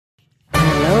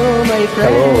my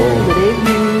friend. Hello. Good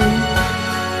evening.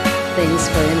 Thanks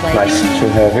for inviting Nice me. to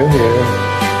have you here.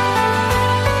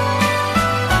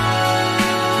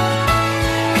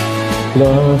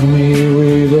 Love me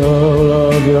with all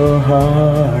of your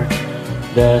heart.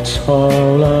 That's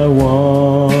all I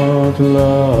want,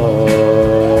 love.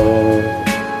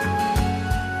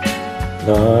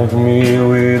 Love me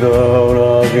with all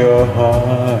of your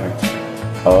heart,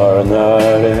 or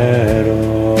not at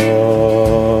all.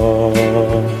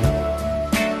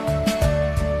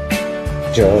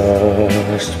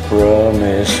 Just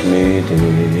promise me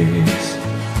this,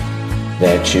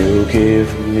 that you give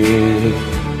me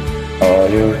all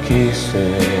your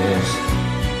kisses,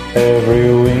 every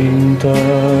winter,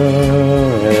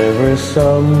 every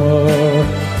summer,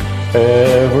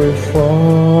 every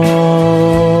fall.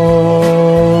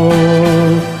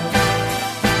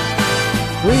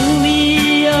 When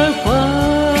we are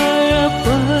far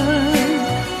apart,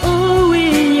 oh,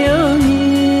 when you're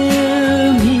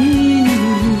near me,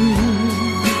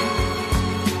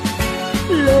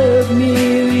 love me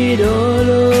with all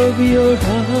of your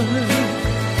heart,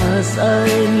 as I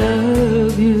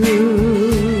love you.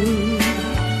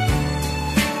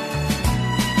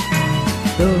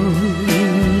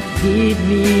 Don't give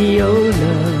me your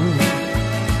love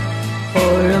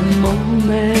for a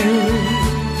moment,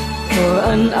 for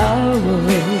an hour.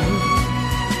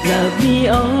 Love me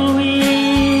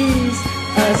always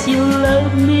as you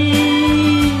love me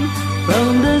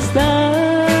from the start.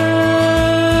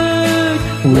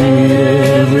 With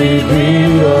every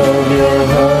beat of your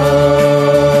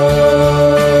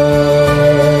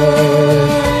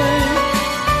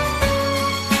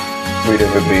heart, with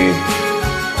every beat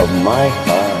of my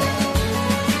heart,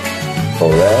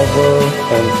 forever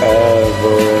and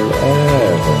ever and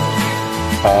ever,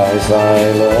 as I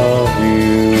love you.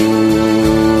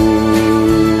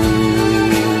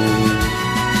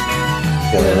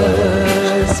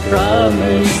 Just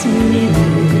promise me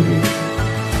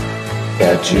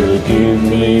that you'll give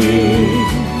me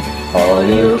all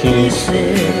your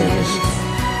kisses,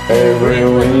 every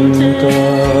winter,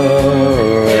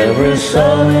 every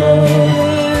summer,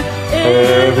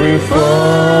 every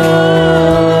fall.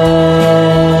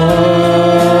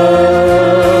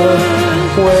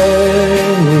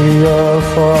 When we are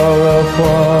far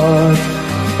apart,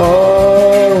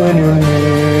 or when you're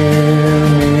near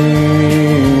me,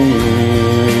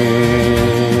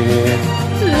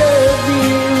 love me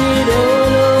with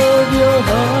all of your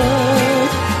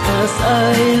heart, as I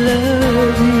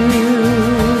love you.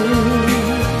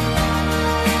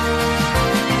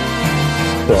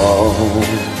 don't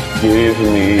give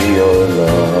me your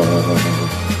love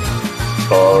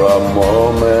for a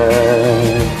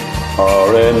moment or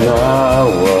an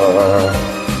hour.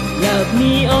 Love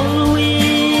me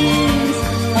always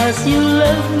as you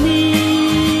love me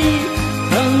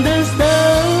from the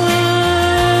start.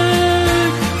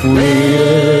 With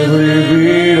every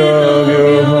beat of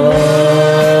your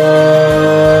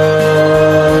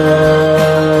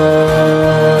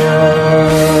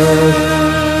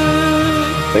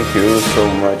heart. Thank you so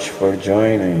much for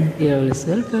joining. You're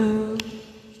welcome.